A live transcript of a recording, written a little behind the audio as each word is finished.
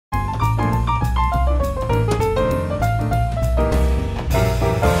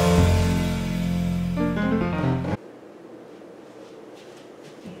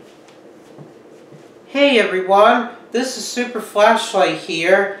Hey everyone, this is Super Flashlight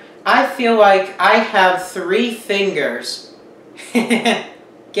here. I feel like I have 3 fingers. Get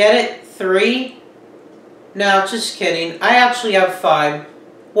it? 3? No, just kidding. I actually have 5.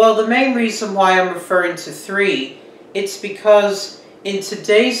 Well, the main reason why I'm referring to 3, it's because in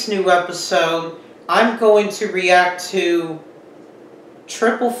today's new episode, I'm going to react to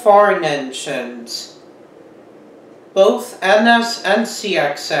triple foreign engines, both NS and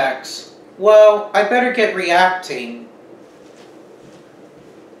CXX. Well, I better get reacting.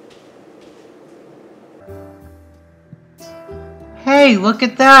 Hey, look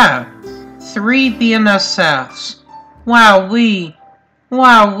at that! 3 BNSFs. Wowee.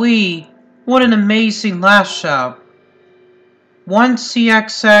 Wowee. What an amazing mashup. 1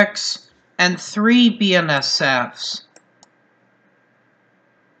 CXX and 3 BNSFs.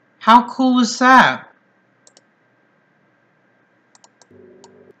 How cool is that?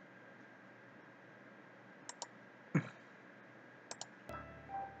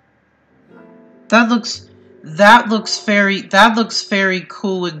 That looks very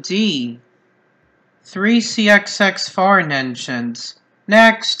cool indeed. 3 CXX foreign engines.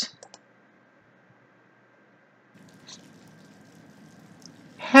 Next.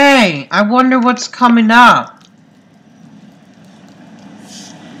 Hey, I wonder what's coming up.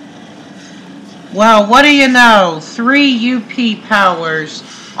 Well, what do you know? 3 UP powers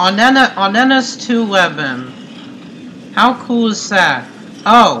on NS211. How cool is that?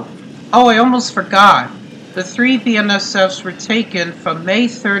 Oh, I almost forgot. The 3 BNSFs were taken from May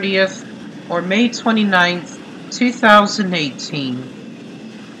 30th or May 29th,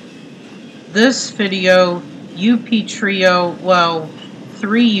 2018. This video, UP Trio, well,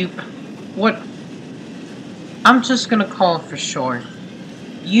 3 UP, what, I'm just gonna call it for short.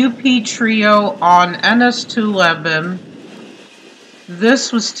 UP Trio on NS211.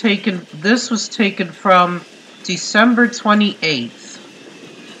 This was taken from December 28th.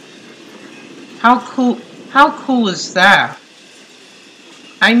 How cool is that?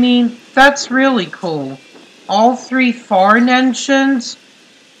 I mean, that's really cool. All 3 foreign engines,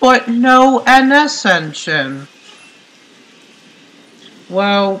 but no NS engine.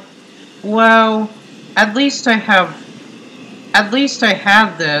 Well, at least I have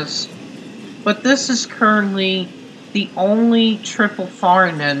this, but this is currently the only triple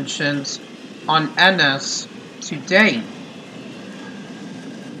foreign engines on NS to date.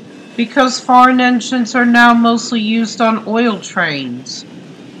 Because foreign engines are now mostly used on oil trains.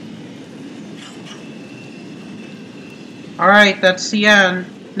 Alright, that's the end.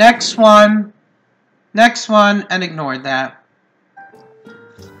 Next one, and ignore that.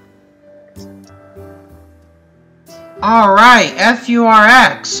 Alright,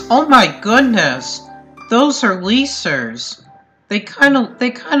 FURX. Oh my goodness. Those are leasers. They kind of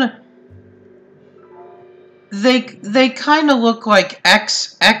look like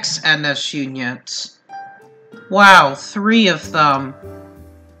XNS units. Wow, 3 of them.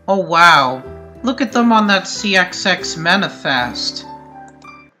 Oh wow. Look at them on that CXX manifest.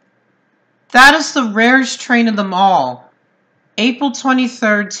 That is the rarest train of them all. April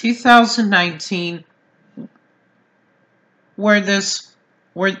 23rd, 2019, where this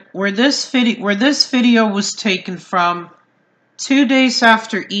video was taken from 2 days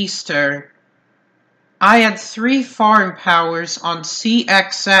after Easter. I had 3 foreign powers on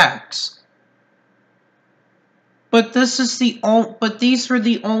CXX. But these were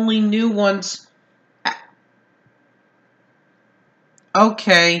the only new ones.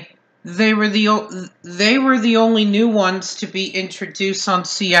 Okay, they were the only new ones to be introduced on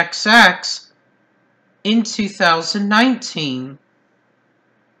CXX in 2019.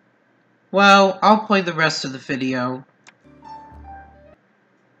 Well, I'll play the rest of the video.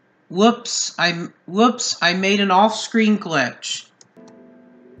 Whoops, I made an off-screen glitch.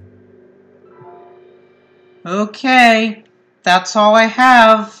 Okay, that's all I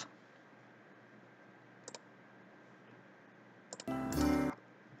have.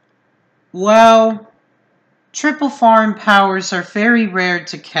 Well, triple foreign powers are very rare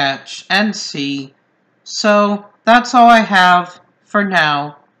to catch and see, so that's all I have for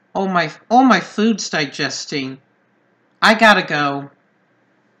now. Oh my food's digesting. I gotta go.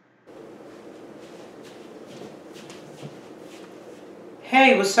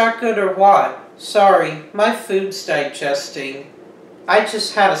 Hey, was that good or what? Sorry, my food's digesting. I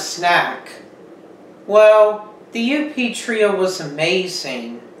just had a snack. Well, the UP Trio was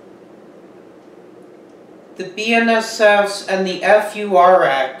amazing. The BNSFs and the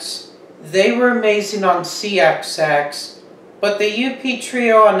FURX, they were amazing on CXX, but the UP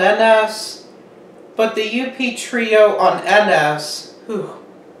Trio on NS, whew,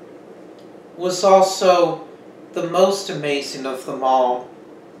 was also the most amazing of them all.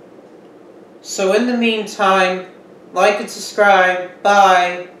 So in the meantime, like and subscribe,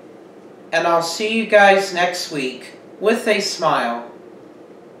 bye, and I'll see you guys next week with a smile.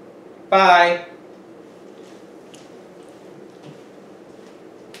 Bye.